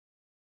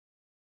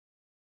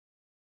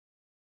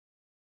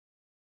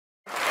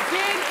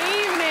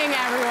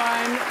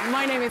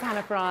My name is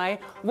Hannah Fry.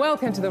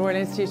 Welcome to the Royal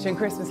Institution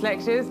Christmas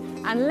Lectures,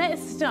 and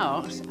let's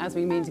start as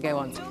we mean to go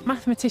on.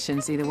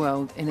 Mathematicians see the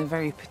world in a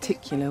very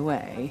particular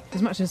way.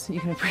 As much as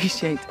you can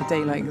appreciate a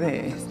day like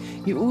this,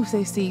 you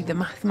also see the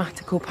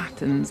mathematical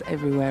patterns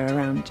everywhere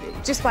around you.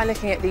 Just by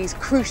looking at these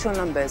crucial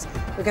numbers,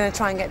 we're going to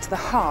try and get to the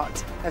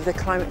heart of the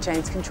climate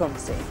change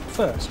controversy.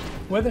 First,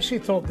 whether she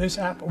thought this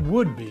app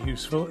would be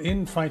useful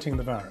in fighting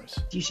the virus.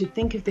 You should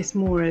think of this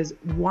more as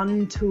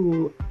one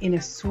tool in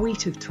a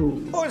suite of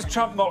tools. What was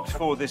Trump mocked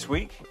for this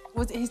week?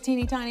 Was it his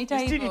teeny tiny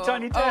table? His teeny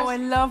tiny desk. Oh, I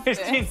love his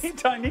this. teeny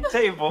tiny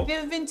table. Have you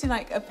ever been to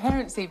like a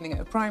parents' evening at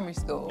a primary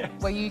school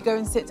where you go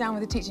and sit down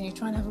with a teacher and you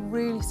try and have a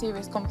really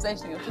serious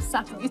conversation? You're just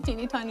sat in these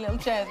teeny tiny little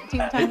chairs,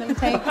 teeny tiny little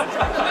tables.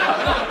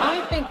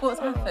 I think what's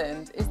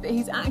happened is that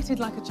he's acted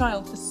like a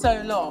child for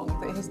so long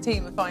that his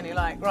team are finally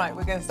like, right,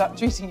 we're going to start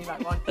treating you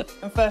like one.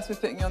 And first we're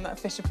putting you on that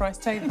Fisher-Price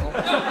table.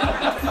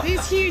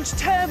 These huge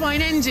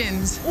turbine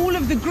engines, all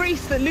of the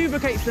grease that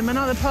lubricates them and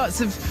other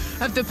parts of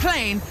the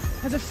plane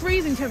has a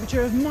freezing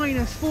temperature of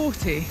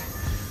 -40.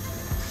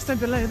 So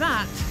below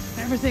that,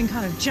 everything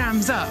kind of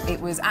jams up.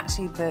 It was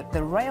actually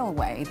the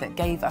railway that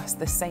gave us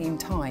the same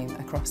time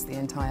across the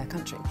entire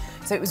country.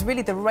 So it was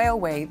really the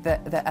railway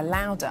that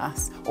allowed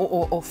us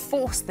or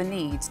forced the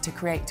need to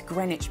create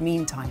Greenwich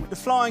Mean Time. The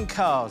flying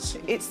cars.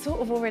 It sort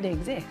of already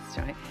exists,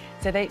 right?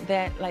 So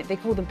they're like, they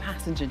call them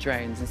passenger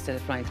drones instead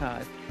of flying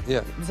cars.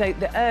 Yeah. So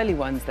the early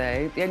ones,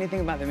 though, the only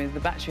thing about them is the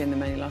battery in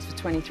them only lasts for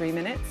 23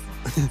 minutes.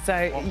 So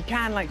you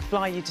can, like,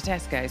 fly you to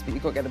Tesco's, but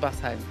you've got to get the bus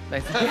home,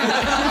 basically.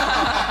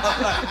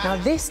 Now,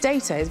 this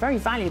data is very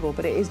valuable,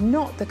 but it is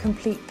not the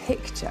complete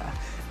picture,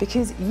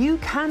 because you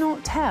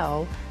cannot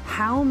tell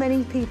how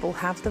many people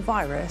have the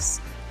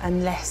virus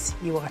unless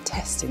you are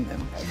testing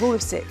them. Rule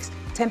of 6.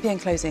 10 p.m.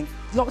 closing.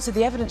 Lots of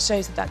the evidence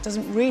shows that that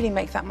doesn't really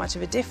make that much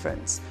of a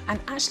difference. And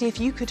actually, if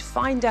you could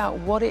find out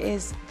what it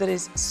is that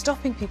is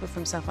stopping people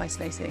from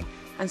self-isolating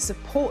and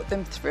support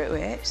them through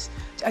it,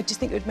 I just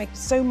think it would make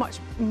so much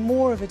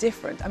more of a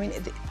difference. I mean,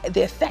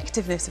 the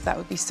effectiveness of that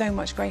would be so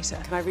much greater.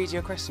 Can I read you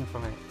a question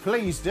from it?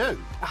 Please do.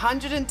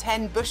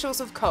 110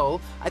 bushels of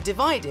coal are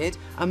divided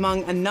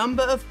among a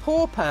number of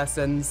poor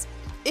persons.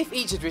 If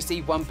each had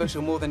received 1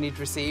 bushel more than he'd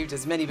received,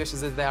 as many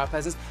bushels as there are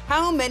persons,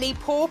 how many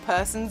poor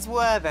persons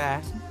were there?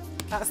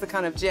 That's the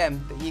kind of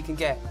gem that you can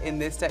get in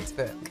this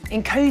textbook.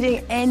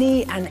 Encoding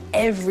any and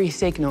every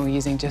signal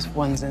using just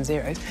ones and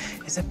zeros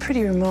is a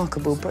pretty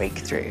remarkable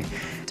breakthrough.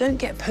 Don't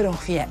get put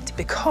off yet,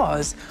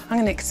 because I'm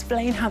going to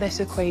explain how this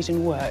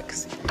equation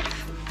works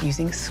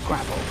using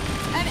Scrabble.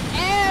 An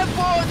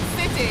airborne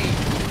city,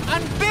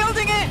 and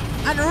building it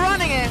and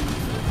running it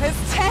has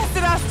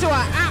tested us to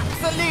our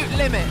absolute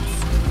limits.